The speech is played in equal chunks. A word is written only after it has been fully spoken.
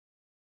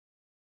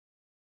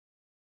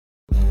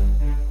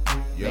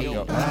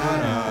Yo.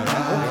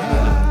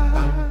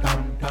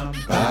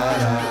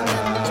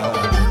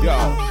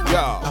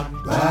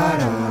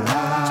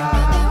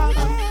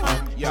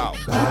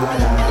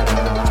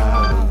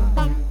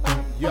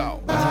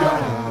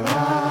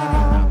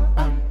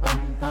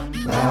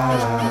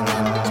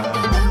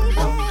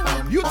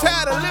 You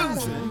tired of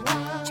losing?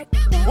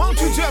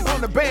 Won't you jump on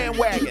the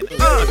bandwagon?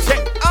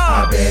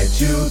 I bet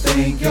you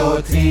think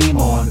your team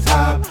on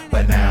top,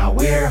 but now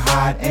we're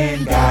hot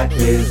and got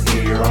this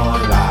here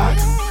on lock.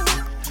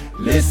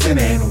 Listen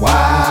and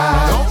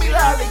why? Don't be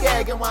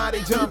lollygagging while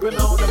they jumping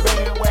on the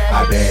bandwagon.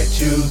 I bet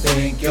you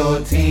think your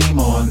team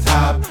on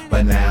top,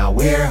 but now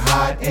we're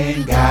hot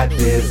and got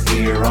this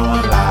here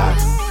on lock.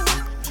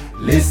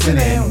 Listen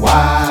and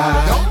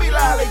why? Don't be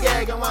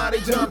lollygagging while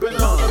they jumping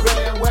on the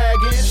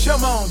bandwagon.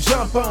 Come on,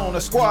 jump on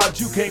a squad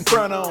you can't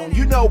front on.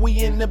 You know we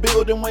in the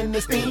building when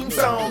this theme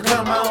song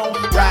come on.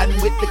 Riding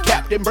with the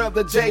captain,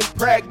 brother J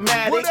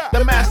Pragmatic,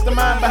 the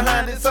mastermind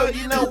behind it, so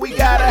you know we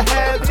gotta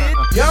have it.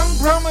 Young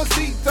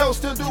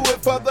Promocitos to do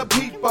it for the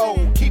people.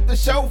 Keep the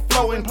show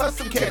flowing, plus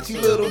some catchy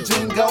little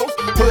jingles.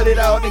 Put it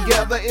all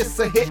together, it's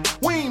a hit.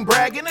 We ain't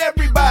bragging,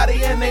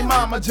 everybody and they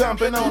mama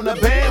jumping on the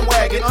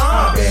bandwagon.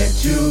 I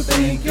bet you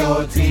think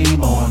your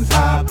team on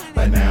top,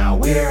 but now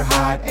we're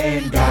hot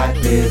and got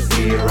this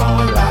here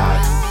on lock.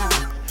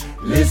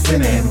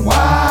 Listen and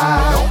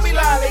why? Don't be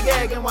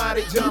lollygagging while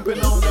they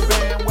jumping on the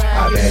bandwagon.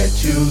 I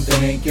bet you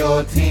think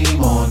your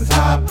team on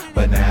top,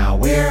 but now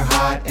we're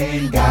hot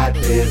and got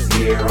this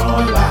here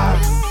on lock.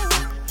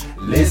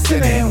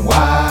 Listen and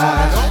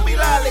why? Don't be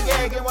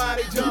lollygagging while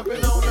they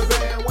jumping on the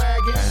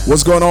bandwagon.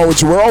 What's going on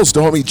with your world? It's the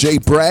homie Jay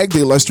Bragg,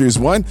 the illustrious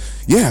one.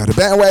 Yeah, the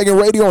bandwagon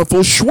radio in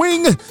full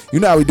swing. You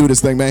know how we do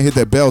this thing, man. Hit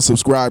that bell,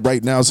 subscribe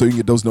right now so you can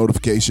get those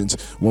notifications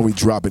when we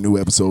drop a new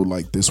episode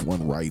like this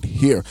one right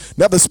here.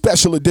 Another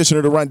special edition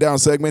of the Rundown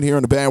segment here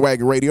on the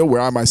bandwagon radio,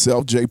 where I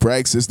myself, Jay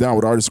Bragg, sits down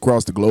with artists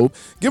across the globe,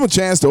 give them a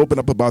chance to open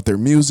up about their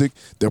music,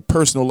 their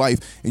personal life,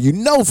 and you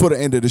know for the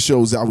end of the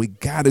show's out, we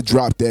got to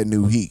drop that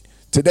new heat.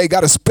 Today,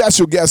 got a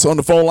special guest on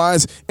the phone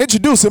lines,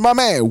 introducing my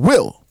man,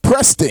 Will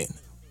Preston.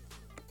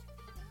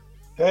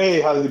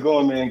 Hey, how's it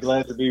going, man?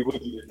 Glad to be with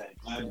you tonight.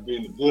 Glad to be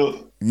in the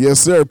building.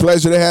 Yes, sir.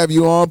 Pleasure to have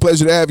you on.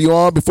 Pleasure to have you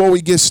on. Before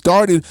we get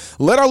started,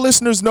 let our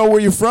listeners know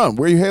where you're from.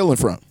 Where you're hailing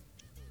from.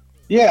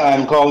 Yeah,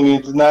 I'm calling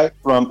in tonight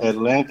from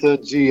Atlanta,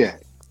 GA.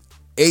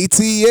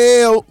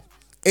 ATL.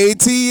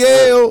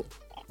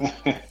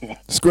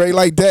 It's great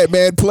like that,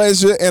 man.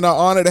 Pleasure and an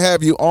honor to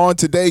have you on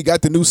today. You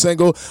got the new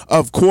single,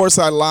 Of Course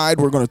I Lied.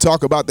 We're going to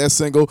talk about that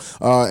single.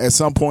 At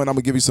some point, I'm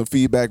going to give you some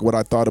feedback, what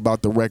I thought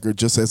about the record,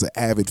 just as an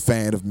avid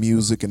fan of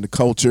music and the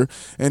culture.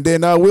 And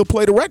then we'll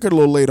play the record a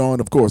little later on,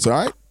 of course, all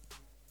right?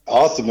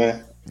 Awesome,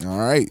 man. All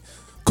right.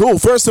 Cool.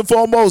 First and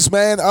foremost,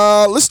 man,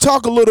 let's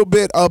talk a little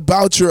bit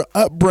about your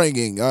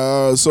upbringing.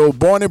 So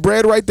born and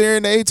bred right there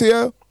in the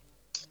ATL?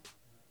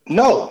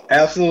 No,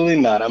 absolutely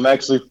not. I'm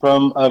actually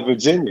from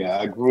Virginia.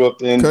 I grew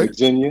up in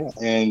Virginia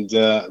and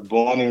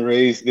born and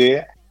raised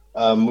there.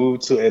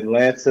 Moved to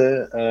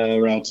Atlanta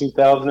around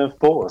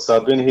 2004. So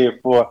I've been here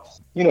for,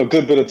 a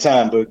good bit of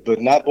time,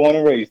 but not born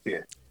and raised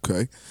here.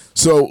 Okay.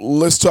 So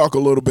let's talk a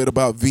little bit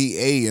about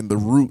VA and the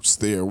roots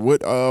there.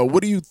 What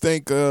do you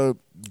think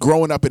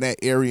growing up in that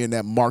area and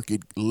that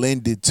market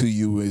lended to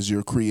you as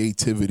your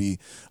creativity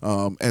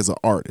as an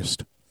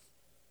artist?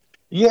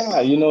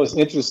 Yeah, it's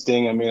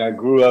interesting. I mean, I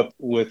grew up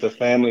with a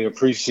family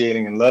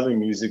appreciating and loving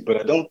music, but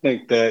I don't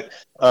think that,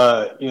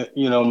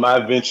 my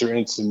venture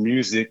into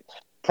music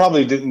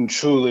probably didn't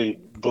truly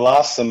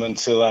blossom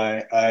until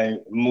I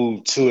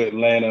moved to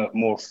Atlanta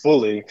more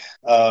fully.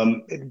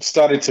 It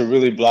started to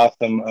really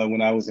blossom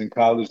when I was in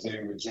college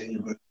there in Virginia.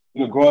 But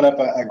growing up,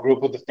 I grew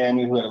up with a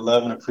family who had a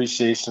love and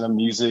appreciation of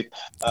music.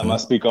 I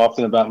speak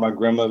often about my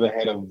grandmother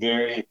had a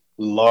very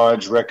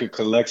large record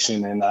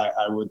collection, and I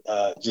would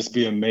just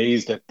be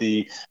amazed at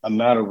the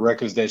amount of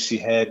records that she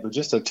had, but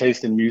just her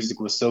taste in music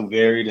was so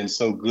varied and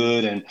so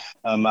good. And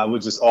I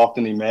would just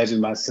often imagine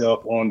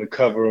myself on the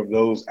cover of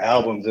those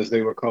albums, as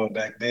they were called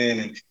back then.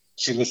 And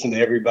she listened to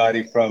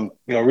everybody from,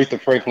 Aretha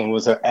Franklin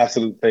was her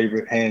absolute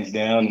favorite, hands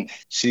down. And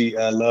she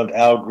loved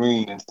Al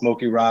Green and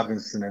Smokey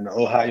Robinson and the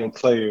Ohio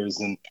Players,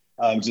 and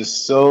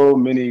just so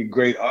many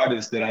great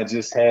artists that I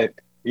just had.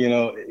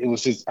 It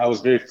was just, I was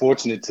very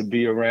fortunate to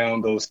be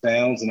around those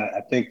sounds. And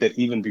I think that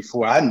even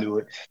before I knew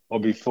it, or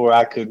before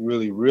I could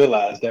really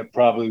realize, that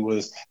probably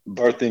was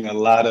birthing a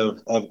lot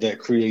of that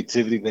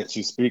creativity that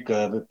you speak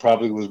of. It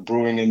probably was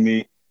brewing in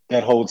me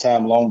that whole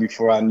time, long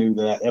before I knew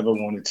that I ever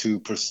wanted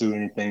to pursue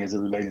anything as it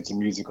related to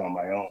music on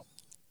my own.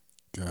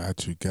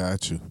 Got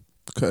you.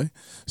 Okay.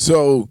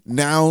 So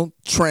now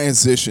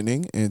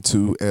transitioning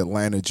into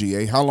Atlanta,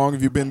 GA. How long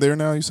have you been there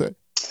now, you say?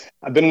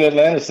 I've been in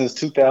Atlanta since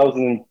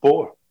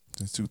 2004.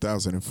 Since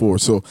 2004.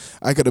 So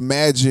I could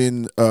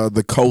imagine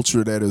the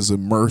culture that is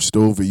immersed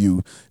over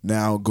you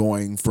now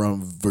going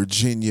from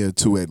Virginia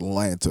to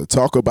Atlanta.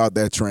 Talk about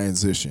that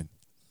transition.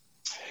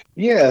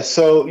 Yeah,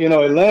 so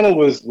Atlanta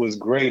was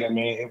great. I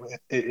mean,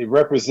 it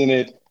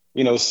represented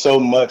so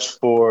much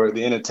for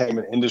the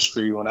entertainment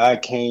industry. When I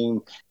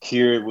came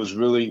here, it was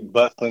really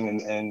bustling,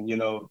 and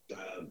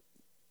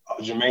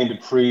Jermaine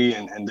Dupri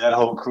and that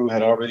whole crew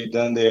had already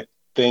done their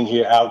thing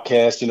here,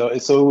 Outcast,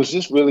 and so it was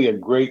just really a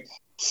great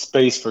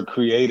space for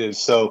creatives.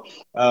 So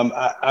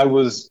I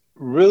was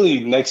really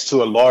next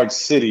to a large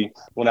city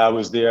when I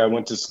was there. I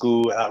went to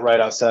school right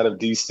outside of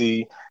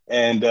DC.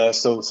 And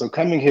so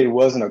coming here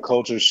wasn't a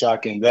culture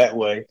shock in that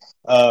way,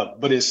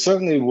 but it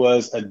certainly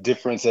was a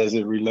difference as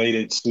it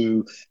related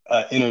to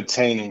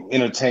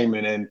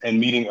entertainment, and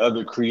meeting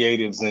other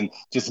creatives, and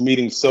just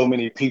meeting so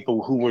many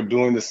people who were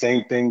doing the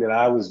same thing that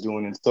I was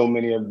doing, and so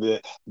many of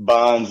the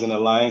bonds and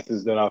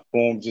alliances that I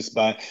formed just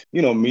by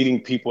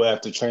meeting people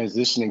after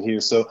transitioning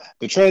here. So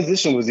the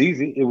transition was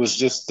easy. It was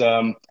just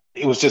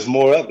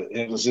more of it.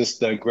 It was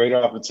just a greater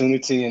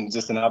opportunity, and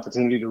just an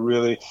opportunity to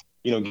really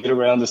get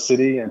around the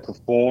city and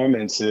perform,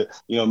 and to,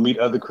 meet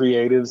other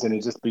creatives. And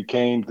it just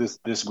became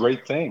this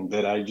great thing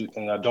that I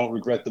don't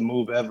regret the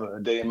move ever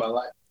a day in my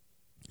life.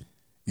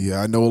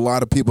 Yeah, I know a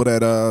lot of people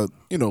that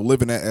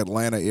live in that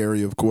Atlanta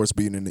area, of course,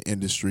 being in the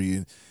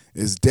industry,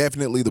 is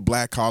definitely the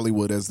Black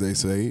Hollywood, as they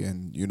say.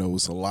 And,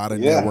 it's a lot of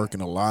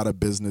networking, a lot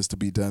of business to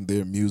be done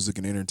there, music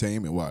and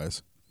entertainment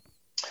wise.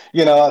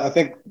 I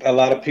think a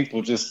lot of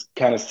people just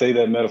kind of say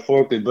that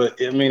metaphorically, but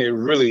I mean, it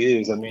really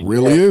is. I mean,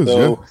 really is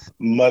so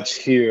much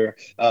here.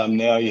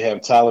 Now you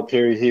have Tyler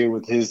Perry here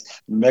with his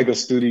mega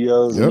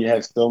studios, and you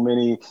have so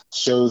many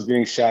shows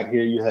being shot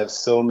here. You have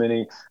so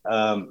many,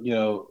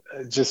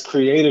 just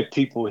creative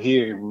people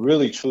here. It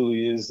really,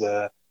 truly is.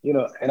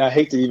 And I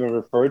hate to even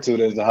refer to it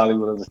as the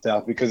Hollywood of the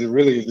South, because it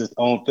really is its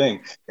own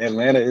thing.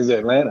 Atlanta is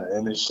Atlanta,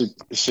 and it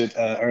should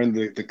earn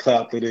the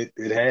clout that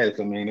it has.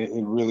 I mean, it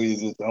really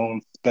is its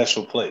own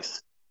special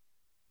place.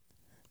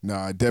 No,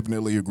 I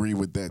definitely agree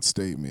with that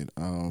statement.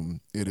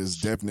 It has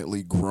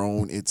definitely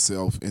grown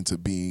itself into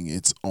being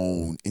its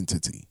own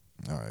entity.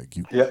 All right,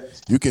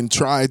 you can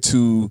try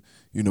to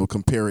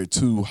compare it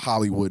to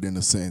Hollywood in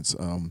a sense.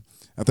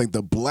 I think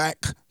the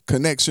Black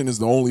connection is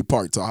the only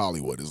part to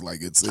Hollywood. It's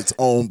like it's its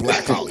own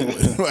Black Hollywood.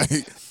 I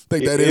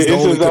think that is the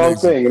only its own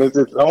thing, and it's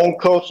its own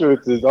culture.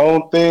 It's its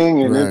own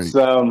thing, and it's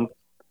But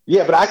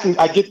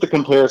I get the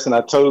comparison. I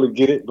totally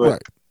get it,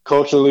 but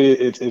culturally,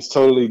 it's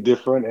totally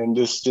different, and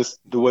just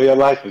the way of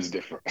life is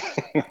different.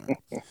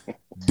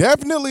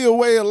 Definitely a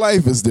way of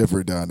life is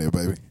different down there,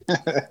 baby.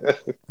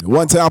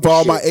 One time for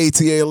all my AT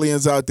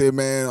aliens out there,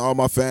 man, all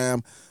my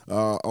fam.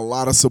 A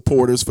lot of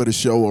supporters for the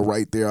show are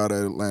right there out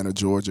of Atlanta,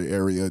 Georgia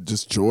area,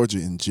 just Georgia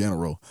in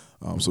general.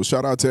 So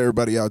shout out to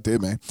everybody out there,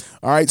 man.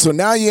 All right, so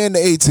now you're in the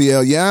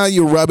ATL. Yeah,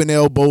 you're rubbing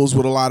elbows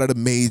with a lot of the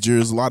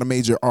majors, a lot of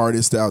major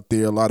artists out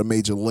there, a lot of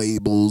major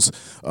labels,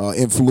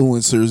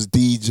 influencers,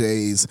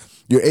 DJs.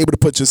 You're able to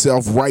put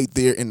yourself right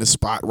there in the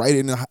spot, right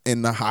in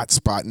the hot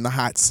spot, in the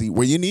hot seat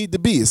where you need to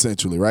be,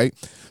 essentially, right?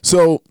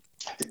 So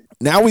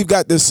now we've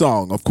got this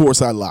song, Of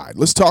Course I Lied.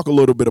 Let's talk a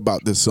little bit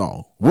about this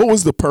song. What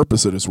was the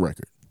purpose of this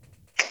record?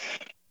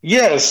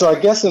 Yeah, so I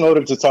guess in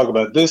order to talk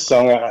about this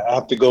song, I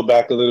have to go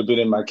back a little bit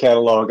in my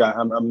catalog.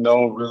 I'm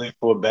known really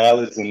for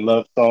ballads and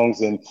love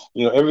songs, and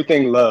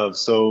everything love.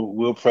 So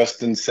Will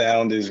Preston's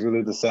sound is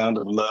really the sound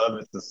of love.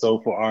 It's the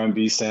soulful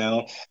R&B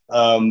sound,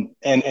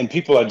 and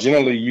people are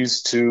generally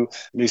used to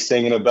me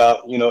singing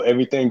about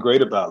everything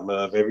great about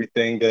love,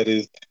 everything that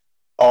is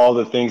all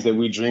the things that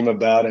we dream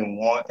about and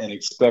want and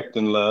expect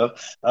in love.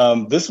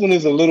 This one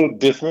is a little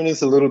different.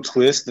 It's a little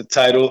twist. The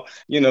title,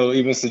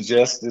 even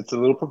suggests it's a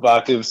little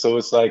provocative. So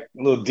it's like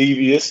a little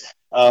devious.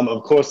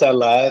 Of course I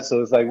lied.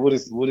 So it's like, what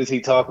is he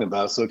talking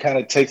about? So it kind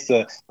of takes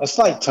a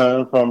slight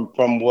turn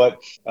from what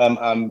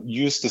I'm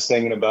used to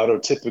singing about, or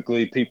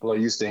typically people are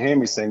used to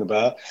hearing me sing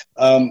about.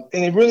 And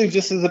it really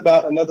just is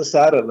about another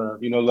side of love.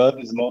 Love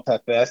is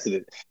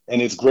multifaceted, and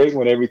it's great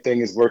when everything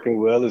is working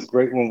well. It's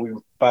great when we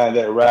find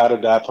that ride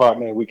or die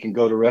partner and we can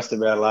go the rest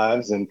of our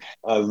lives and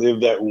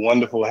live that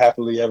wonderful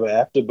happily ever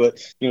after. But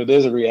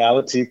there's a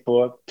reality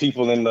for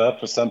people in love,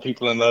 for some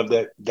people in love,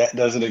 that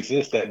doesn't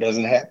exist, that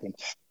doesn't happen.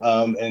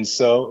 And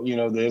so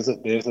there's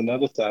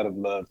another side of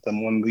love.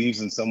 Someone leaves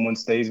and someone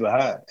stays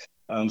behind.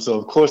 So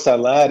Of Course I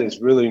Lied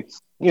is really,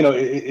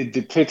 it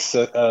depicts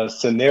a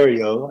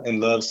scenario in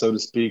love, so to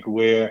speak,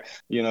 where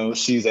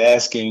she's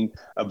asking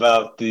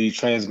about the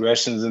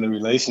transgressions in the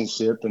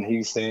relationship, and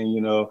he's saying,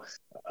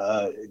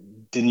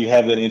 didn't you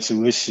have that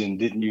intuition?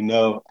 Didn't you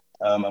know?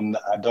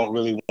 I don't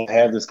really want to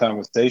have this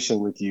conversation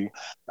with you.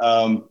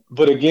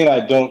 But again, I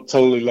don't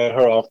totally let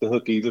her off the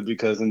hook either,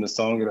 because in the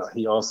song,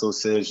 he also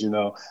says,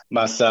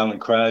 my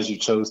silent cries you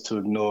chose to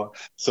ignore.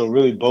 So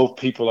really, both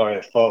people are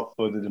at fault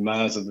for the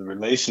demise of the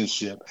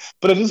relationship.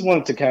 But I just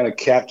wanted to kind of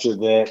capture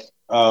that,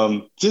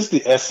 just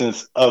the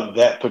essence of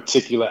that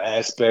particular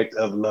aspect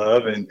of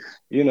love. And,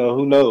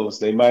 who knows,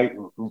 they might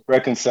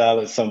reconcile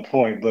at some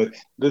point, but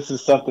this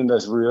is something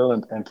that's real,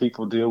 and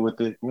people deal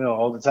with it,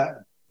 all the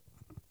time.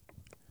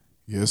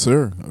 Yes,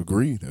 sir.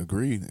 Agreed.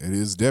 It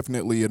is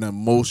definitely an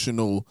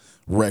emotional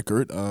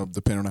record,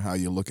 depending on how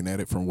you're looking at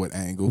it, from what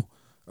angle.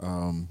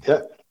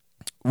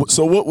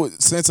 So what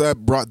would, since I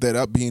brought that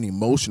up, being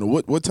emotional,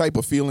 what type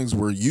of feelings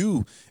were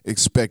you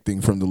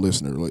expecting from the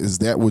listener? Is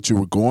that what you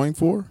were going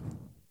for?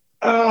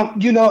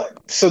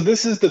 So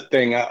this is the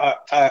thing.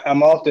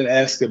 I'm often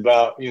asked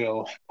about,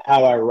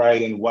 how I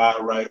write and why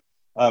I write.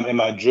 Am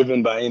I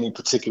driven by any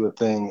particular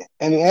thing?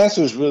 And the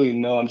answer is really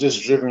no. I'm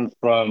just driven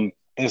from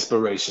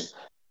inspiration.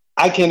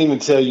 I can't even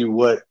tell you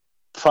what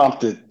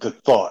prompted the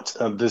thought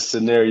of this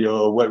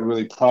scenario or what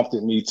really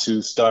prompted me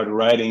to start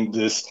writing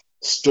this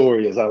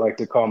story, as I like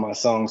to call my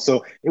song.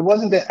 So it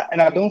wasn't that,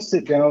 and I don't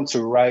sit down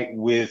to write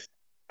with,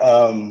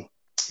 um,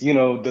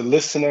 the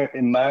listener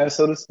in mind,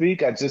 so to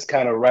speak. I just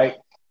kind of write,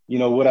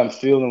 what I'm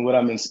feeling, what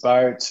I'm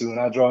inspired to, and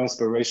I draw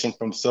inspiration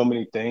from so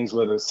many things,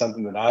 whether it's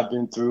something that I've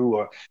been through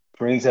or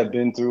friends have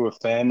been through or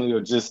family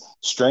or just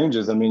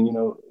strangers. I mean,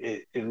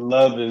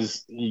 love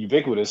is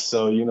ubiquitous.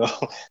 So,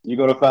 you're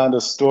going to find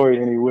a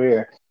story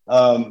anywhere.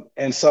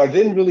 And so I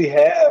didn't really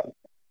have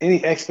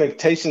any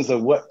expectations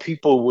of what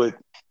people would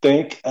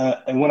think.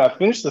 And when I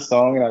finished the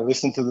song and I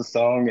listened to the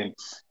song and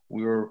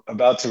we were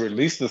about to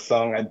release the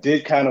song, I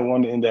did kind of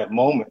wonder in that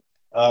moment,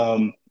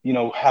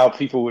 how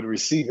people would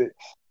receive it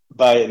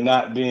by it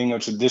not being a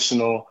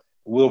traditional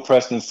Will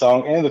Preston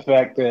song, and the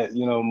fact that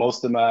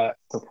most of my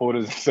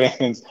supporters and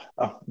fans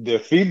they're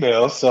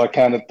females, so I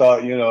kind of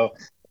thought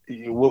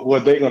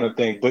what they're going to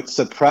think. But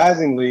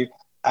surprisingly,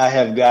 I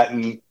have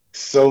gotten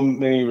so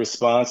many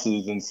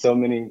responses and so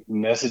many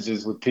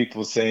messages with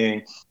people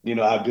saying,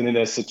 I've been in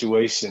that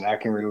situation, I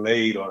can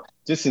relate, or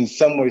just in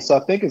some way. So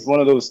I think it's one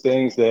of those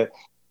things that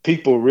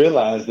people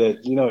realize that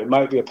it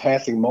might be a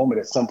passing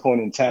moment at some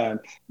point in time,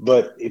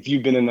 but if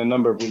you've been in a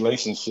number of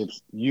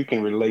relationships, you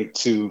can relate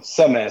to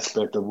some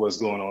aspect of what's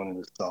going on in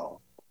the song.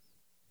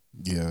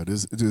 Yeah,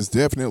 there's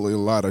definitely a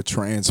lot of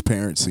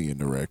transparency in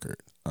the record.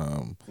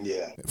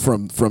 Yeah.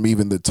 From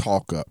even the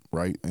talk up,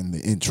 right, in the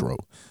intro,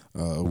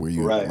 where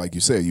you, Right. like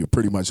you said, you're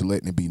pretty much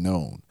letting it be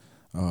known.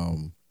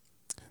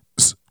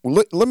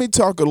 Let me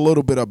talk a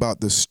little bit about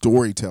the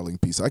storytelling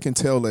piece. I can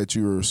tell that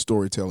you're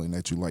storytelling,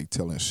 that you like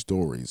telling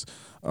stories.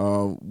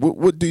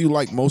 What do you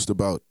like most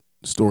about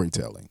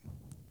storytelling?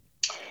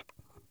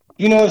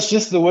 It's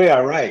just the way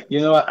I write.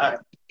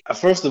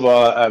 First of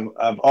all,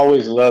 I've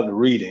always loved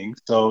reading.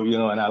 So,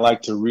 and I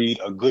like to read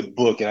a good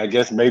book. And I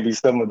guess maybe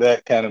some of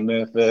that kind of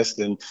manifests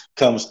and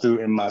comes through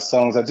in my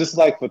songs. I just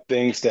like for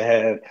things to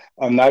have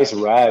a nice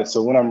ride.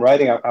 So when I'm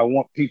writing, I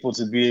want people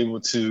to be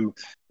able to,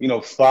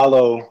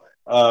 follow,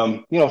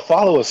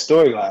 follow a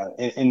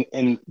storyline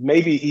and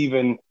maybe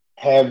even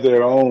have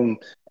their own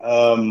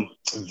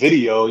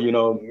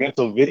video,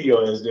 mental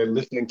video as they're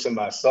listening to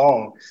my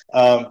song.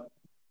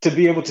 To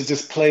be able to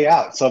just play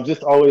out. So I've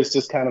just always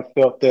just kind of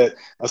felt that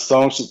a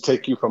song should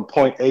take you from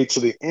point A to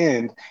the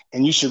end,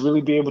 and you should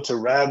really be able to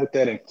ride with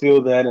that and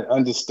feel that and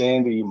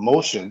understand the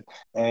emotion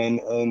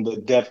and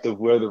the depth of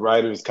where the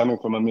writer is coming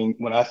from. I mean,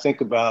 when I think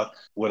about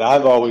what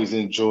I've always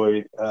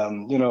enjoyed,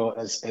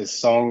 as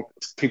song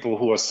people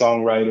who are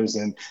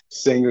songwriters and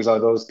singers are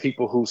those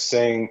people who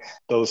sing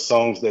those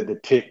songs that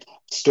depict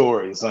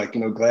stories, like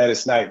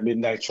Gladys Knight,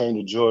 Midnight Train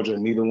to Georgia.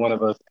 Neither one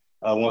of us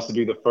wants to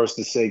be the first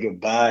to say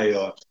goodbye,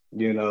 or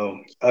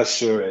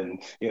Usher,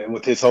 and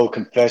with his whole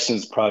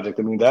Confessions project.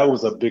 I mean, that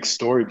was a big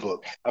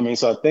storybook. I mean,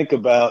 so I think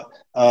about,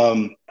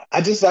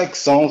 I just like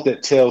songs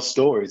that tell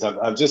stories.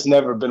 I've just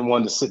never been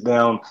one to sit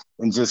down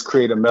and just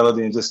create a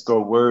melody and just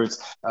throw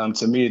words.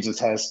 To me, it just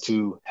has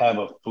to have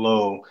a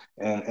flow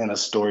and a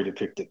story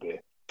depicted there.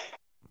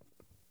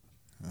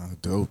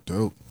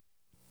 Dope.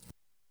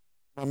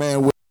 My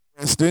man Will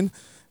Preston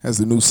has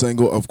the new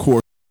single, of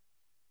course,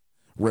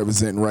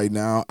 representing right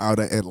now out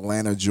of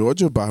Atlanta,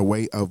 Georgia, by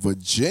way of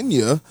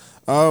Virginia.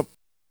 What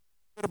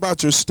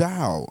about your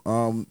style?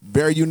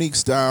 Very unique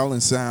style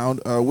and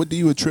sound. What do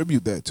you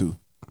attribute that to?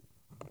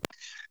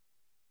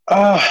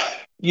 Uh,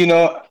 you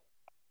know,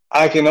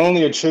 I can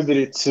only attribute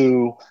it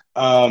to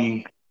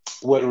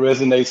what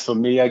resonates for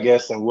me, I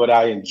guess, and what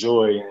I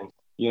enjoy. And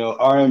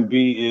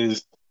R&B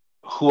is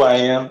who I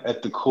am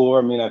at the core.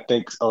 I mean, I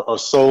think, or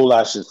soul,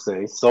 I should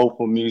say,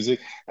 soulful music.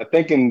 I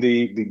think in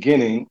the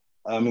beginning,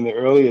 in the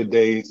earlier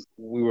days,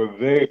 we were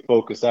very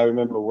focused. I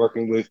remember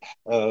working with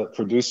a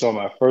producer on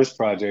my first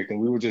project, and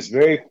we were just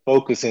very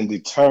focused and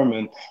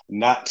determined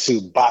not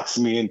to box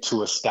me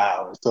into a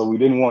style. So we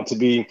didn't want to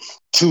be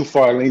too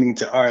far leaning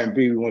to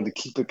R&B. We wanted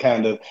to keep it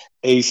kind of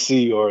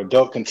AC or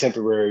adult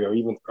contemporary or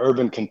even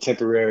urban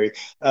contemporary,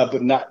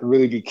 but not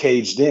really be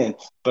caged in.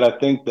 But I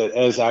think that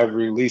as I've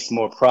released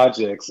more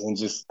projects and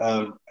just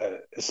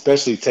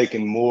especially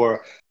taken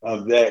more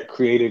of that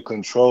creative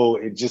control,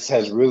 it just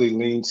has really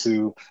leaned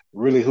to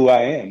really who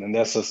I am. And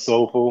that's a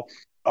soulful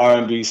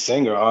R&B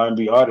singer,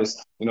 R&B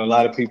artist. A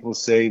lot of people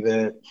say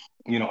that,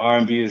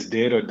 R&B is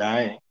dead or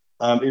dying.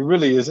 It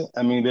really isn't.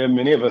 I mean, there are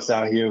many of us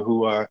out here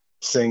who are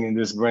singing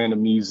this brand of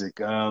music.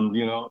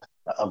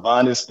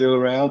 Avant is still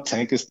around,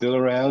 Tank is still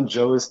around,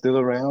 Joe is still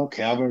around,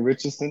 Calvin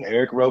Richardson,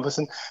 Eric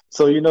Roberson.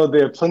 So,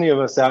 there are plenty of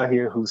us out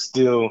here who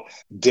still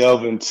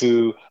delve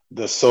into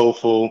the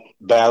soulful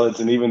ballads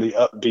and even the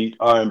upbeat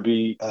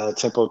R&B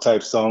tempo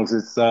type songs.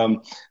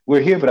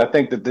 We're here, but I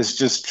think that this is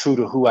just true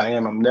to who I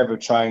am. I'm never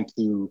trying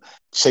to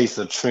chase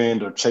a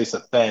trend or chase a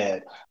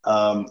fad.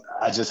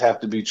 I just have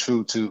to be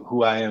true to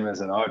who I am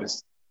as an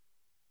artist.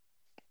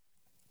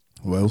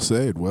 Well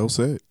said. Well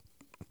said.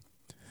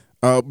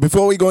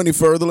 Before we go any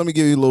further, let me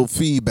give you a little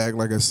feedback.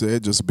 Like I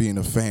said, just being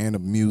a fan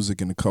of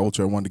music and the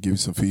culture, I wanted to give you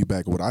some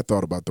feedback of what I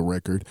thought about the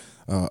record.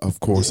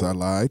 Of course, I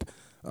lied.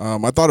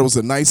 I thought it was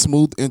a nice,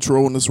 smooth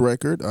intro on this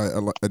record. I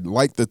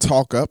like the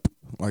talk up,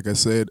 like I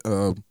said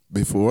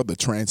before, the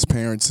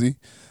transparency.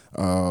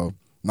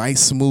 Nice,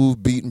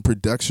 smooth beat and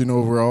production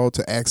overall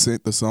to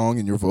accent the song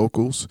and your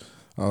vocals.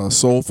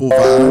 Soulful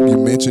vibe. You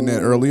mentioned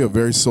that earlier, a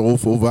very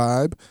soulful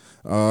vibe.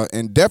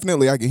 And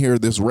definitely I can hear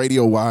this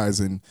radio-wise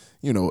and,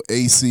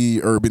 AC,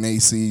 Urban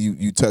AC,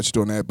 you touched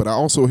on that, but I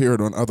also hear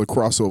it on other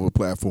crossover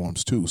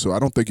platforms too. So I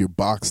don't think you're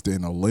boxed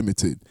in or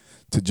limited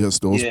to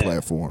just those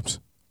platforms.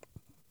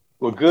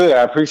 Well, good.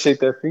 I appreciate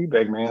that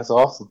feedback, man. It's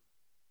awesome.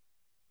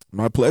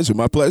 My pleasure.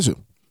 My pleasure.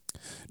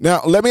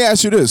 Now, let me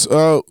ask you this.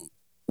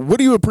 What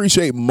do you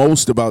appreciate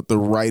most about the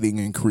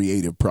writing and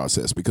creative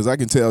process? Because I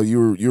can tell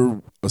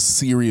you're a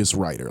serious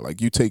writer.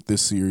 Like, you take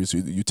this serious.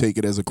 You take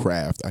it as a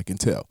craft. I can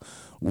tell.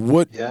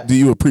 What do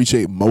you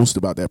appreciate most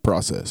about that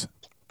process?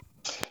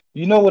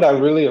 What I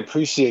really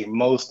appreciate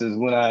most is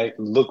when I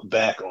look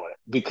back on it,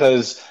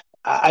 because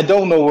I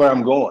don't know where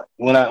I'm going.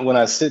 When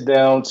I sit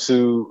down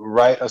to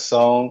write a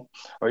song,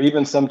 or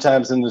even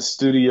sometimes in the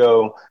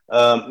studio,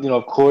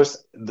 of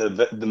course,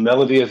 the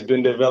melody has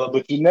been developed,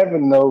 but you never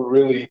know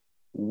really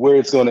where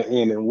it's going to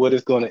end and what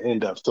it's going to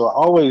end up. So I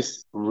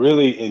always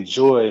really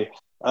enjoy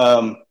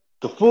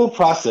the full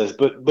process,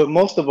 but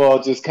most of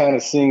all, just kind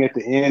of seeing at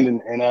the end,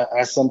 and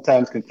I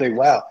sometimes can say,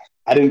 wow,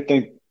 I didn't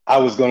think I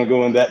was going to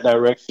go in that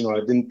direction, or I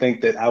didn't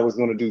think that I was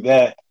going to do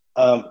that.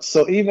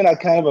 So even I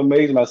kind of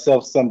amaze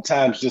myself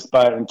sometimes just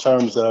in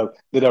terms of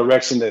the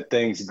direction that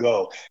things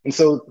go. And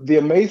so the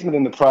amazement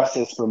in the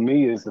process for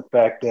me is the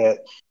fact that,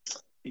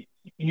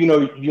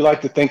 you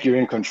like to think you're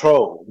in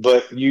control,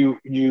 but you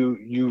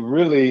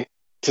really,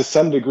 to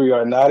some degree,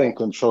 are not in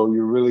control.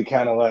 You're really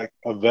kind of like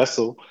a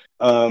vessel,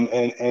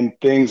 and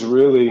things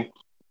really,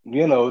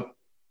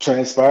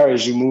 transpire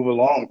as you move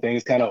along.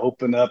 Things kind of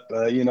open up,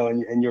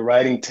 and your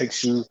writing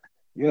takes you,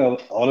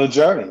 on a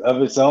journey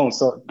of its own.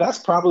 So that's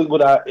probably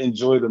what I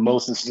enjoy the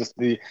most. It's just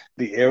the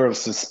air of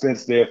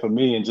suspense there for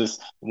me, and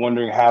just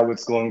wondering how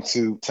it's going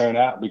to turn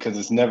out, because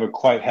it's never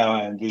quite how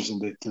I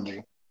envisioned it to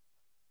be.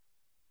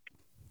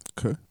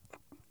 Okay.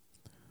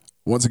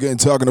 Once again,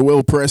 talking to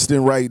Will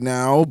Preston right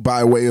now,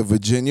 by way of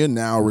Virginia,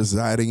 now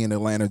residing in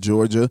Atlanta,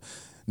 Georgia.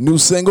 New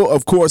single,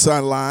 Of Course I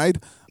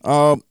Lied.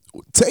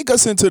 Take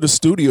us into the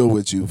studio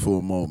with you for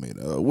a moment.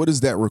 What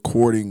does that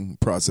recording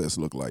process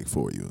look like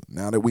for you?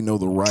 Now that we know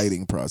the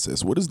writing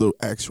process, what does the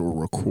actual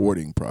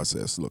recording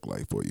process look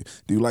like for you?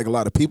 Do you like a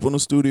lot of people in the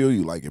studio?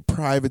 You like it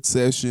private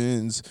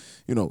sessions?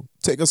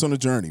 Take us on a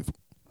journey.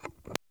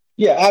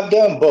 Yeah, I've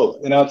done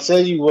both, and I'll tell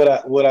you what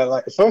I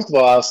like. First of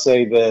all, I'll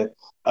say that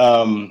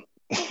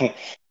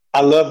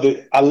I love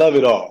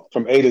it all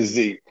from A to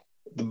Z.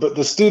 But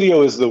the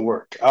studio is the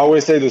work. I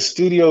always say the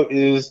studio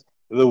is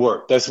the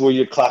work. That's where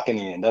you're clocking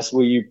in. That's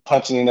where you're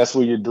punching in. That's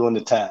where you're doing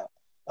the time.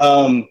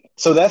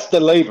 So that's the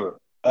labor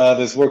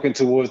that's working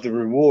towards the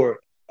reward.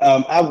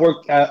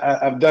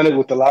 I've done it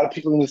with a lot of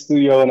people in the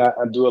studio, and I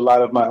do a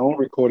lot of my own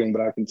recording.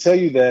 But I can tell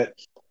you that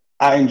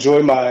I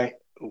enjoy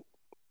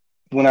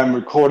when I'm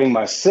recording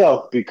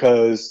myself,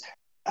 because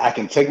I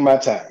can take my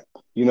time.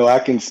 I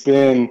can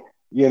spend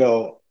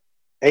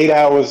 8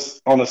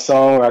 hours on a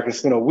song, or I can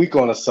spend a week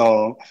on a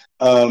song,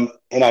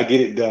 and I get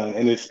it done.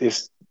 And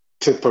it's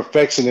to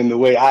perfection in the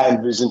way I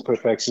envision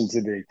perfection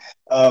to be.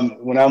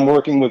 When I'm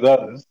working with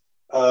others,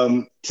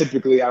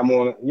 typically I'm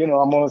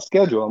on a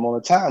schedule, I'm on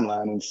a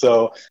timeline. And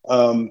so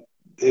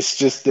it's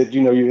just that,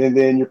 you're in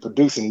there and you're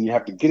producing, and you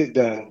have to get it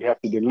done. You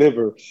have to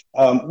deliver,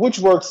 which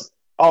works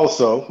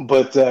also.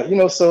 But,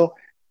 so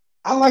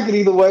I like it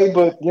either way,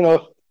 but,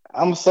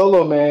 I'm a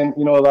solo man,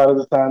 a lot of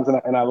the times,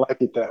 and I like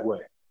it that way.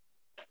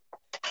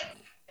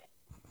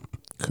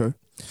 Okay.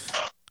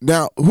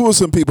 Now, who are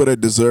some people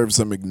that deserve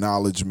some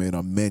acknowledgement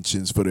or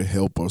mentions for their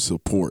help or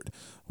support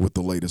with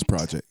the latest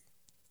project?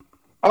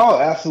 Oh,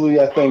 absolutely.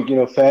 I think,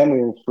 family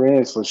and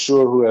friends for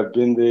sure, who have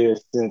been there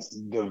since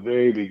the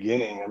very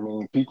beginning. I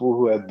mean, people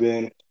who have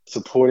been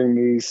supporting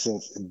me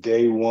since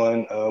day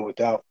one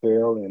without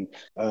fail, and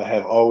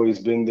have always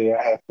been there.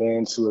 I have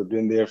fans who have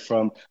been there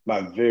from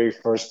my very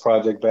first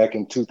project back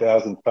in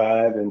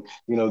 2005. And,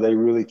 they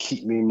really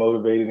keep me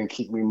motivated and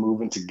keep me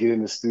moving to get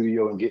in the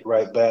studio and get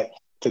right back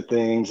to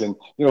things. And,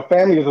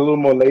 family is a little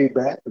more laid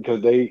back,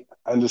 because they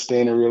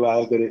understand and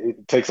realize that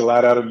it takes a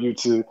lot out of you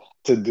to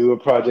do a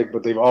project,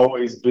 but they've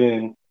always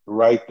been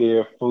right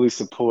there, fully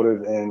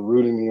supportive and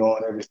rooting me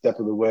on every step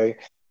of the way.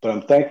 But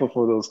I'm thankful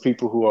for those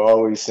people who are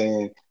always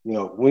saying,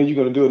 when are you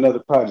going to do another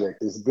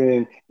project? It's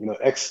been,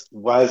 X,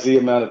 Y, Z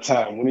amount of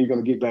time. When are you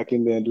going to get back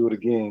in there and do it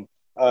again?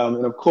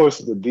 And of course,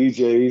 the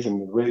DJs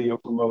and the radio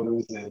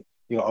promoters and,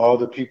 all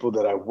the people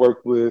that I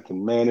work with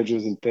and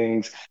managers and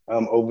things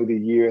over the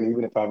year. And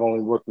even if I've only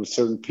worked with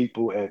certain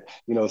people at,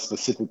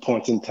 specific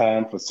points in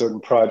time for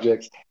certain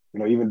projects,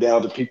 even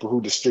down to people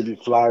who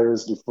distribute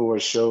flyers before a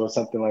show or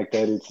something like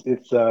that.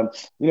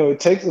 It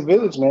takes a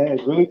village, man.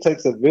 It really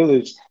takes a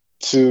village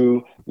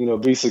to,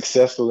 be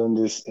successful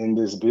in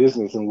this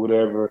business and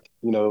whatever,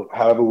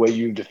 however way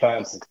you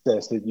define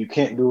success. That you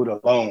can't do it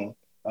alone.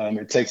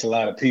 It takes a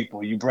lot of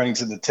people. You bring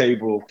to the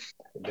table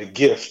the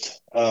gift,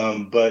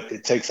 but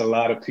it takes a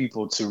lot of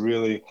people to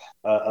really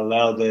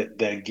allow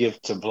that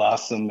gift to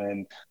blossom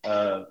and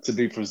to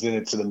be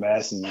presented to the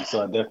masses. And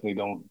so I definitely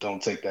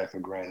don't take that for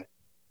granted.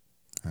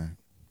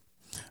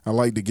 I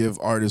like to give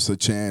artists a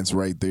chance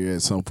right there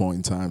at some point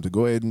in time to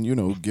go ahead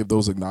and, give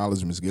those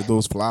acknowledgments, give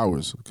those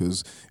flowers,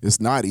 because it's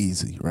not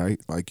easy, right?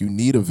 Like, you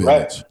need a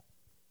village.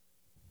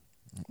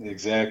 Right.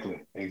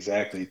 Exactly.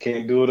 You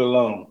can't do it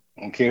alone.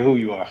 I don't care who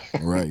you are.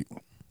 Right.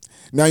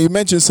 Now, you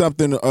mentioned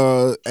something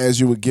as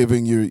you were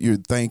giving your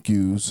thank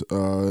yous,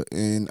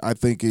 and I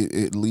think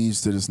it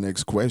leads to this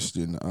next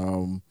question.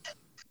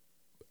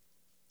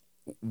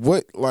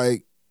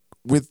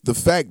 With the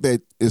fact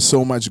that there's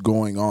so much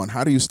going on,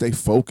 how do you stay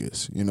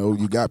focused?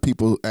 You got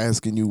people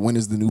asking you, when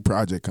is the new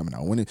project coming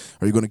out?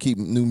 Are you going to keep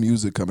new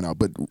music coming out?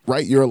 But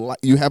right,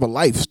 you have a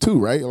life too,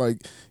 right?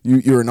 Like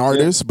you're an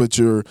artist, but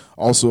you're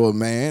also a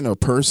man, a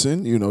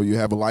person. You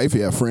have a life,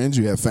 you have friends,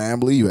 you have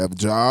family, you have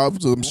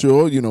jobs. I'm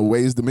sure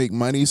ways to make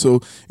money.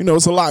 So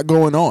it's a lot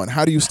going on.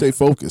 How do you stay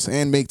focused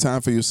and make time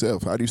for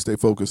yourself? How do you stay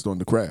focused on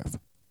the craft?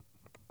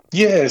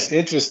 Yeah, it's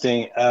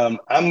interesting.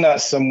 I'm not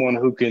someone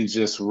who can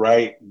just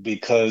write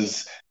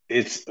because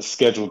it's a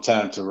scheduled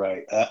time to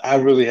write. I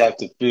really have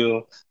to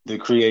feel the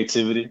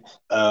creativity.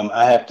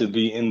 I have to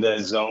be in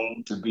that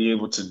zone to be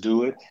able to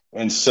do it.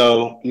 And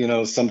so,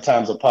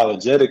 sometimes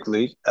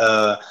apologetically,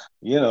 I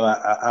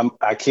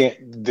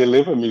can't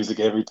deliver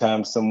music every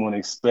time someone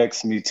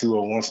expects me to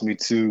or wants me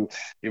to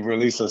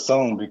release a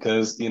song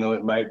because,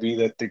 it might be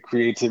that the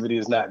creativity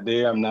is not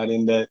there. I'm not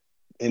in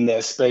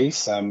that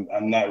space. I'm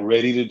not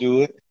ready to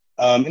do it.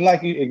 And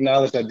like you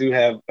acknowledged, I do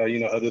have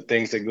other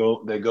things that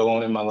go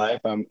on in my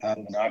life. I'm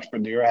an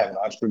entrepreneur. I have an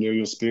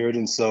entrepreneurial spirit,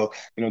 and so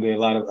there are a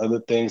lot of other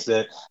things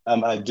that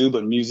I do.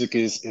 But music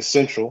is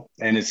central,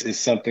 and it's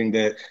something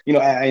that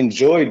I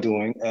enjoy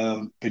doing.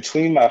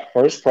 Between my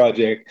first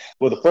project,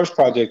 the first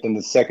project and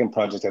the second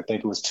project, I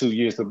think it was 2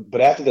 years.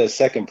 But after that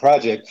second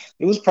project,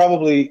 it was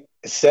probably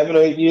 7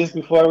 or 8 years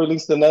before I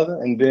released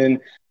another, and then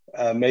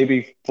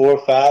maybe 4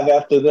 or 5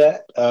 after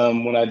that.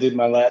 When I did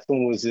my last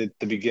one was at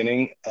the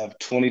beginning of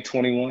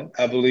 2021,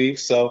 I believe.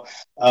 So,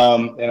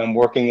 and I'm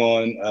working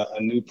on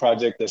a new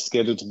project that's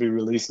scheduled to be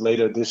released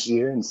later this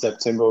year in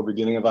September or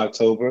beginning of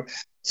October.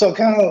 So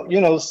kind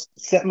of,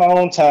 set my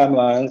own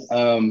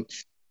timelines.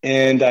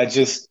 And I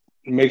just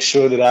make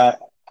sure that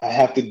I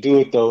have to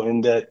do it though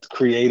in that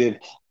creative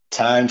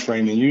time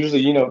frame. And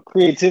usually,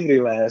 creativity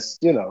lasts,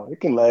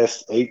 it can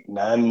last 8,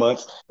 9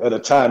 months at a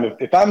time.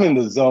 If I'm in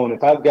the zone,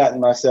 if I've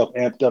gotten myself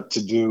amped up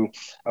to do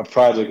a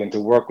project and to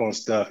work on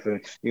stuff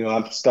and,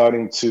 I'm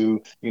starting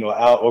to,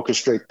 I'll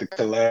orchestrate the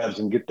collabs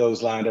and get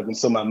those lined up. And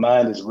so my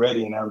mind is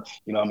ready and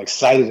I'm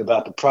excited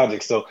about the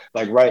project. So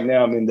like right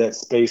now I'm in that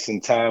space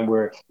and time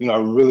where, I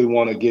really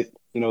want to get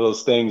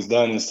those things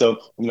done. And so,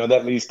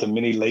 that leads to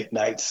many late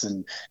nights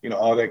and,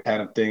 all that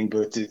kind of thing.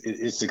 But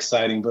it's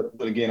exciting.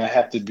 But again, I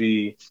have to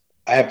be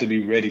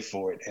ready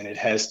for it. And it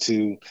has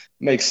to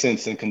make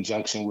sense in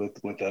conjunction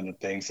with other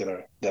things that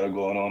are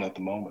going on at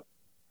the moment.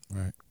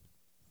 Right.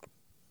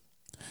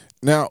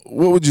 Now,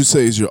 what would you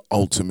say is your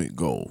ultimate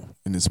goal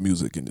in this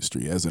music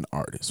industry as an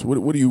artist?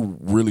 What do you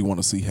really want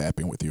to see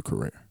happen with your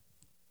career?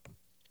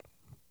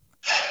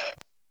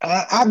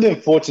 I've been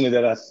fortunate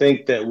that I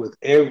think that with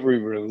every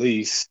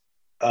release,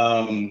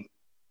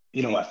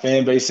 my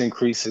fan base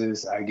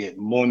increases. I get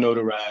more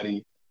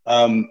notoriety.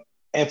 And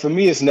for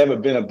me, it's never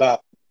been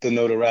about the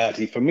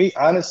notoriety. For me,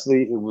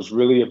 honestly, it was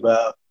really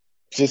about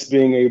just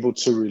being able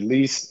to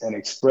release and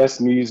express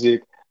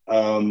music.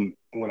 When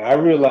I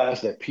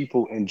realized that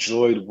people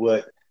enjoyed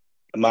what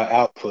my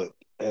output,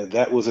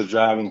 that was a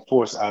driving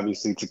force,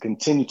 obviously, to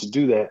continue to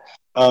do that.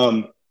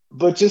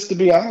 But just to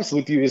be honest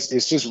with you, it's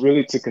just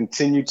really to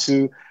continue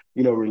to,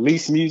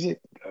 release music,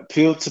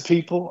 appeal to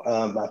people.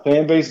 My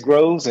fan base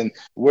grows, and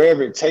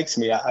wherever it takes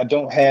me, I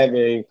don't have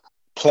a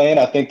plan.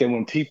 I think that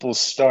when people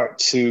start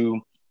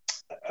to,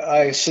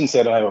 I shouldn't say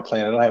I don't have a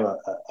plan.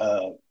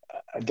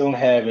 I don't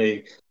have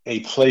a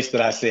place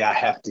that I say I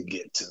have to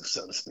get to,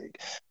 so to speak.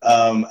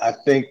 I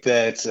think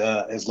that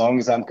as long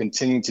as I'm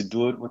continuing to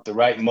do it with the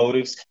right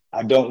motives,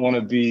 I don't want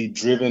to be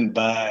driven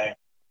by,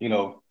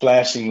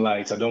 flashing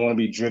lights. I don't want to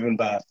be driven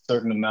by a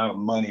certain amount of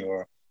money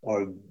or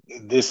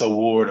this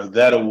award or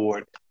that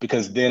award,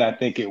 because then I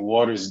think it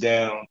waters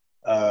down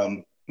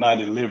my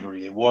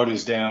delivery. It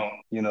waters down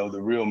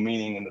the real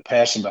meaning and the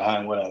passion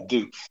behind what I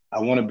do. I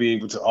want to be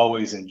able to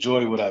always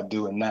enjoy what I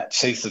do and not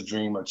chase a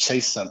dream or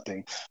chase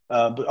something,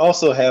 but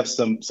also have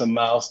some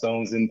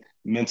milestones and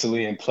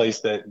mentally in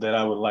place that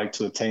I would like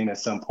to attain at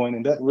some point.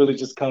 And that really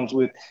just comes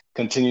with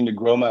continuing to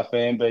grow my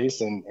fan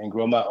base and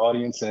grow my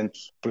audience and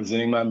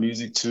presenting my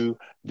music to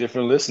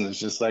different listeners,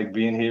 just like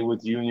being here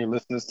with you and your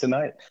listeners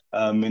tonight.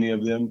 Many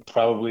of them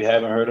probably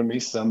haven't heard of me,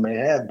 some may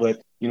have,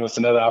 but it's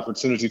another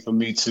opportunity for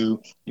me to,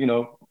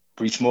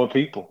 reach more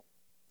people.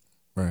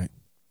 Right.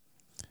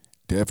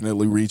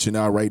 Definitely reaching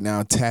out right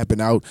now, tapping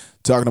out,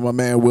 talking to my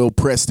man Will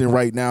Preston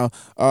right now.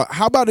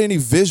 How about any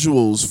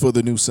visuals for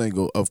the new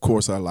single, Of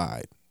Course I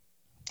Lied?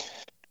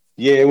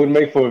 Yeah, it would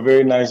make for a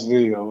very nice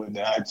video.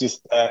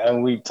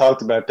 And we've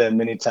talked about that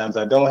many times.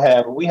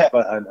 We have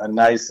a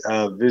nice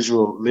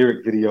visual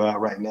lyric video out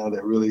right now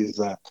that really is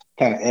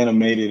kind of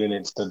animated, and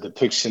it's the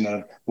depiction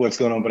of what's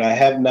going on. But I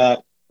have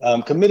not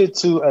committed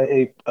to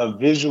a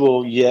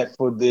visual yet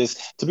for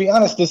this. To be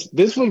honest,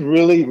 this was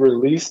really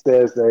released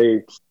as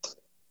a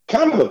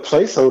kind of a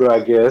placeholder,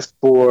 I guess,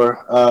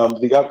 for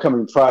the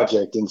upcoming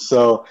project. And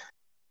so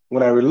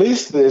when I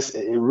released this,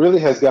 it really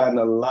has gotten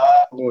a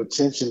lot more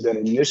attention than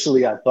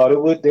initially I thought it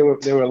would. There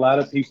were a lot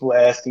of people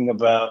asking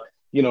about,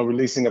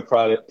 releasing a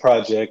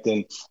project,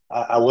 and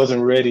I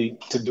wasn't ready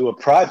to do a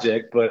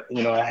project, but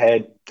I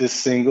had this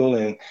single,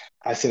 and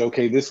I said,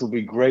 okay, this would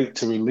be great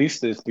to release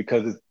this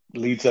because it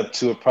leads up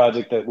to a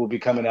project that will be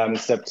coming out in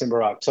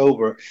September,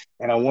 October,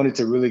 and I wanted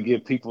to really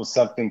give people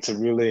something to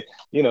really,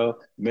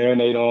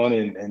 marinate on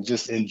and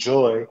just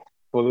enjoy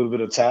for a little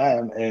bit of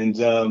time. And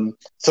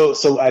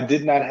so I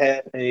did not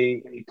have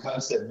a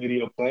concept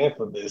video plan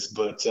for this,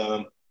 but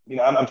I'm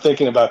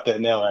thinking about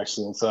that now,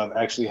 actually. And so I've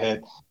actually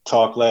had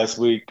talk last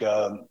week,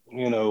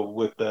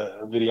 with the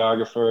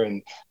videographer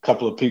and a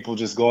couple of people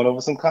just going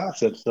over some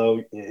concepts.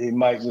 So it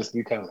might just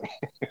be coming.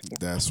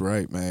 That's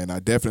right, man. I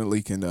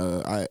definitely can.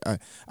 I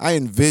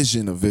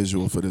envision a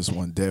visual for this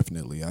one,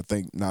 definitely. I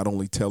think not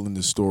only telling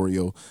the story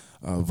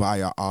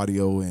via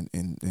audio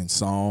and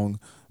song,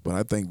 but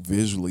I think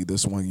visually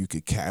this one you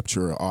could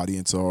capture an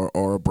audience or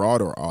a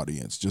broader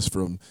audience just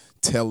from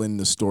telling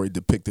the story,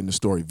 depicting the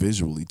story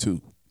visually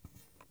too.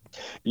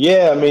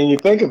 Yeah, I mean, you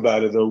think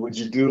about it though, would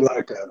you do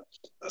like a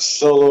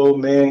solo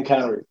man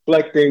kind of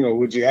reflecting, or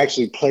would you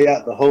actually play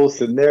out the whole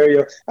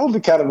scenario? That would be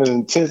kind of an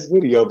intense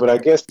video, but I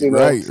guess,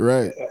 right.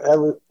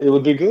 It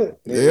would be good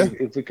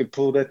if we could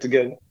pull that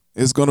together.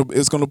 It's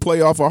gonna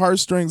play off our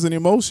heartstrings and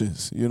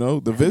emotions,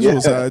 the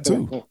visual side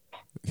too.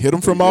 Hit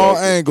them from all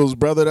angles,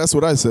 brother. That's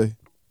what I say.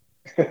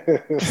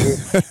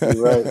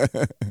 Right.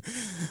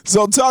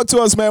 So talk to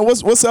us, man.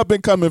 What's up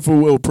and coming for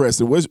Will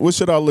Preston? What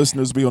should our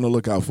listeners be on the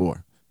lookout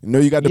for?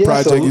 You got the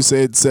project. You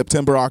said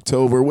September,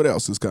 October. What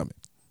else is coming?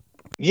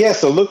 Yeah,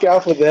 so look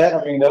out for that.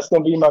 I mean, that's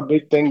going to be my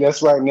big thing.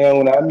 That's right now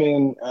when I'm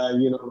in,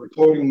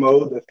 recording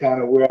mode. That's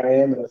kind of where I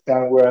am, and that's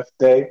kind of where I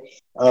stay.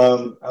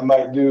 I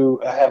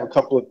have a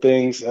couple of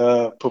things,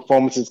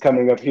 performances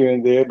coming up here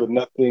and there, but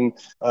nothing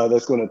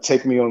that's going to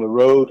take me on the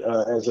road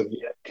as of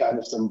yet. Kind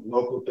of some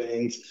local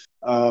things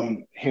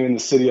here in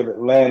the city of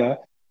Atlanta.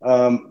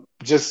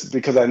 Just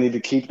because I need to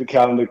keep the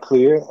calendar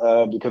clear,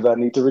 because I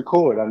need to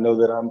record. I know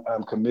that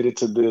I'm committed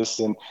to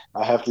this, and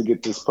I have to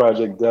get this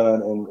project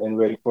done and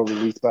ready for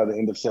release by the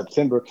end of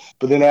September.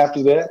 But then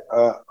after that,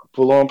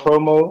 full-on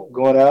promo,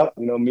 going out,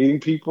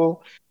 meeting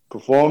people,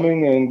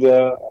 performing, and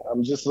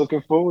I'm just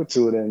looking forward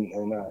to it.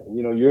 And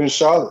you're in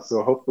Charlotte,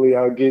 so hopefully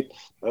I'll get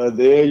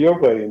there your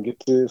way and get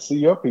to see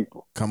your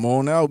people. Come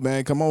on out,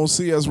 man. Come on,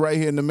 see us right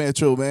here in the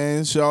Metro,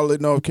 man.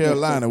 Charlotte, North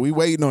Carolina. We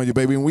waiting on you,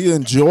 baby. And we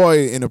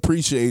enjoy and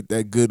appreciate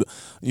that good,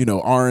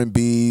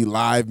 R&B,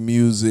 live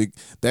music.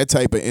 That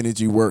type of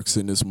energy works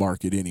in this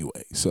market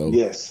anyway. So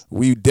yes,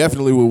 we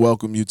definitely will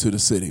welcome you to the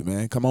city,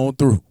 man. Come on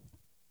through.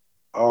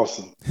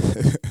 Awesome.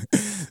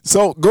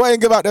 So go ahead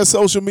and give out that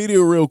social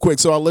media real quick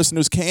so our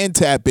listeners can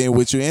tap in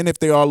with you. And if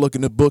they are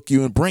looking to book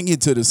you and bring you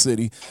to the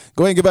city,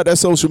 go ahead and give out that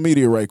social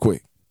media right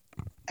quick.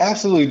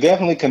 Absolutely.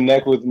 Definitely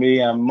connect with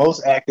me. I'm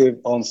most active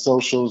on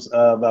socials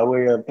by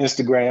way of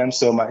Instagram.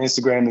 So my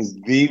Instagram is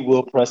the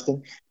Will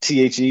Preston,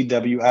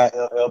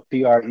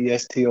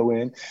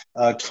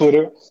 TheWillPreston.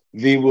 Twitter,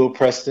 the Will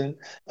Preston.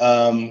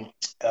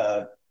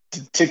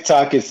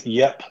 TikTok is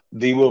Yep,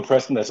 the Will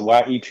Preston. That's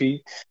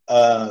YEP.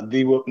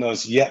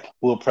 It's Yep,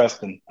 Will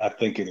Preston. I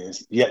think it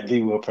is. Yep,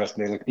 the Will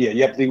Preston. Yeah,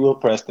 Yep, the Will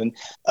Preston.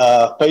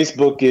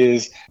 Facebook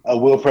is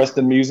Will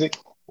Preston Music.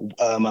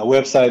 My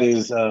website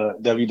is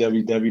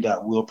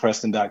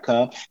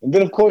www.willpreston.com. And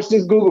then, of course,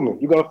 just Google me.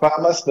 You're going to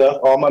find my stuff.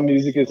 All my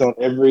music is on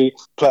every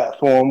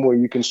platform where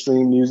you can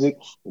stream music.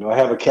 I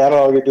have a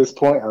catalog at this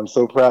point. I'm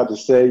so proud to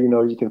say,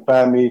 you can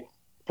find me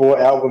 4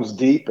 albums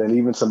deep, and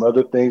even some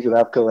other things that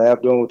I've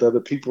collabed on with other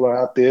people are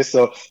out there.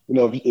 So,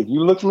 if you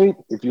look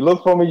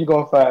for me, you're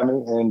going to find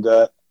me, and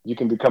you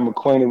can become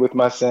acquainted with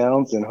my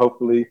sounds and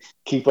hopefully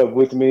keep up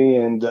with me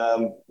and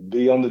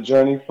be on the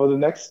journey for the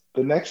next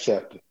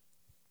chapter.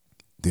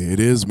 There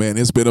it is, man.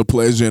 It's been a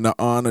pleasure and an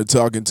honor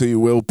talking to you,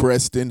 Will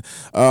Preston.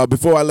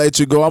 Before I let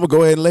you go, I'm going to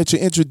go ahead and let you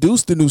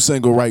introduce the new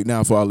single right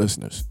now for our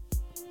listeners.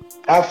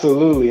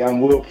 Absolutely. I'm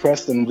Will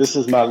Preston. This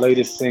is my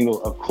latest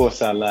single, Of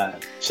Course I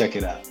Lied. Check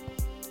it out.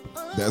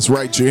 That's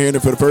right. You're hearing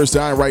it for the first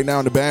time right now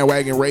on the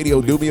Bandwagon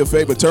Radio. Do me a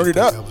favor. Turn it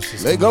up.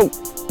 Let go.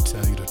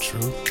 Tell you the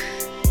truth.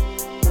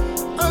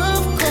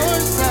 Of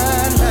course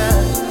I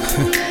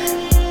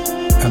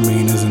lied. I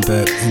mean, isn't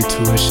that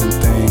intuition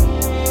thing,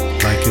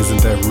 like,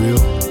 isn't that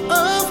real?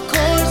 Of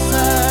course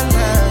I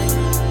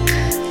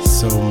lied.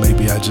 So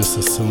maybe I just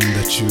assumed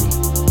that you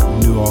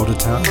knew all the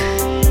time.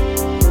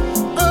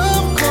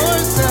 Of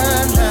course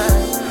I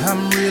lied.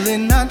 I'm really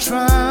not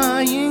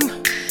trying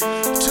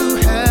to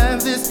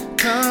have this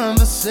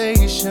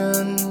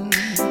conversation.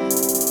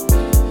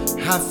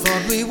 I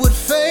thought we would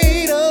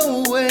fade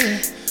away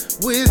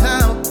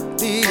without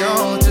the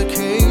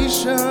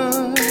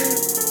altercation.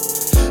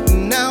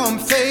 Now I'm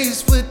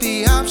faced with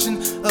the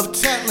option of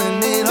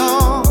telling it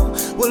all.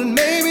 Well,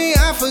 maybe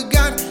I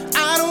forgot,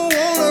 I don't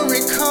wanna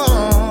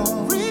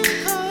recall.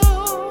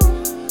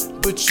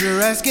 But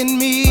you're asking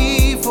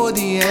me for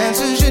the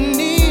answers you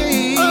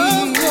need.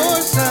 Of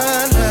course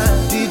I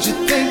lied. Did you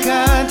think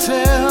I'd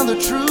tell the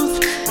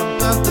truth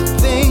about the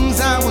things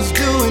I was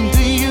doing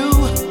to you?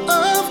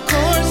 Of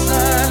course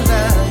I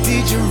lied.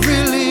 Did you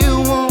really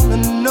wanna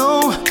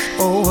know,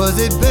 or was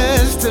it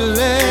best to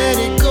let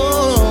it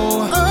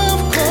go? Of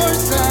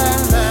course I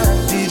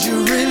lied. Did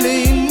you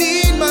really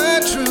need my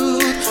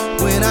truth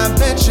when I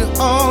bet you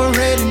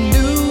already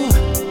knew?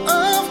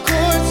 Of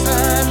course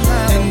I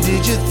lied. And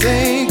did you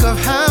think of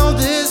how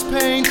this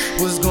pain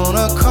was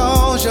gonna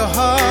cause your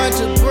heart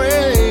to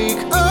break?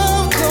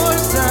 Of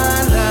course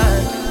I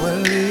lied.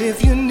 Well,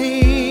 if you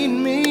need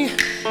me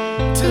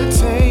to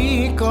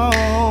take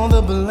all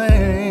the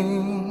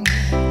blame,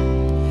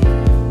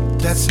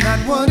 that's not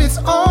what it's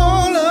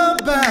all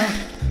about,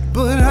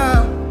 but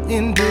I'll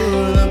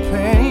endure the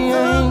pain.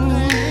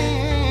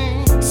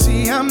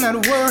 See, I'm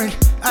not worried,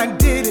 I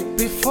did it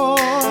before.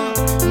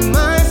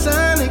 My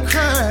silent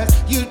cries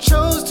you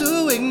chose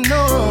to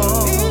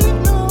ignore.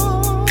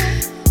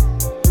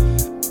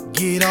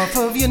 Get off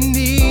of your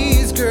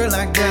knees, girl,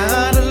 I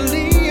gotta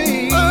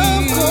leave.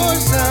 Of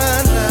course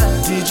I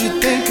lied. Did you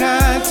think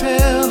I'd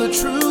tell the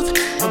truth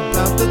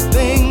about the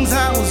things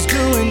I was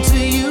doing to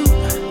you?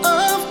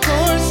 Of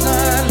course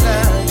I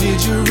lied.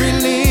 Did you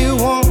really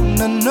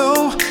wanna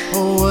know,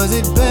 or was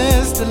it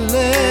best to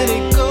let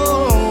it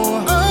go?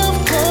 Of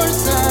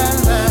course I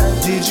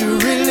lied. Did you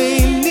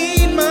really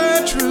need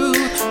my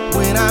truth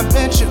when I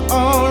bet you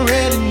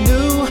already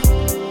knew?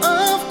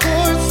 Of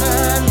course I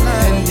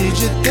lied. And did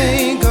you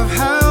think of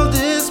how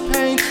this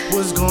pain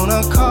was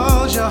gonna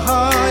cause your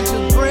heart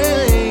to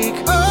break?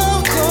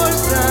 Of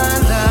course I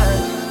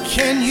lied.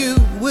 Can you,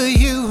 will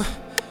you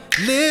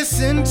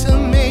listen to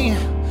me?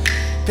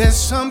 There's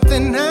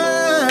something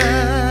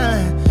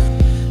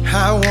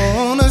I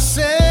wanna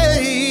say.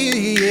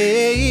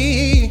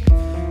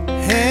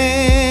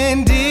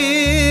 And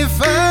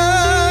if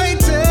I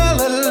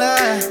tell a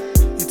lie,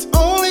 it's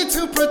only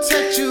to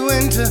protect you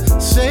and to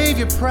save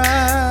your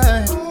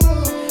pride. I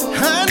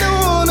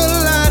don't wanna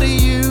lie to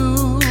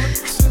you.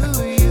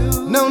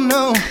 No,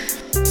 no.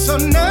 So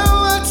now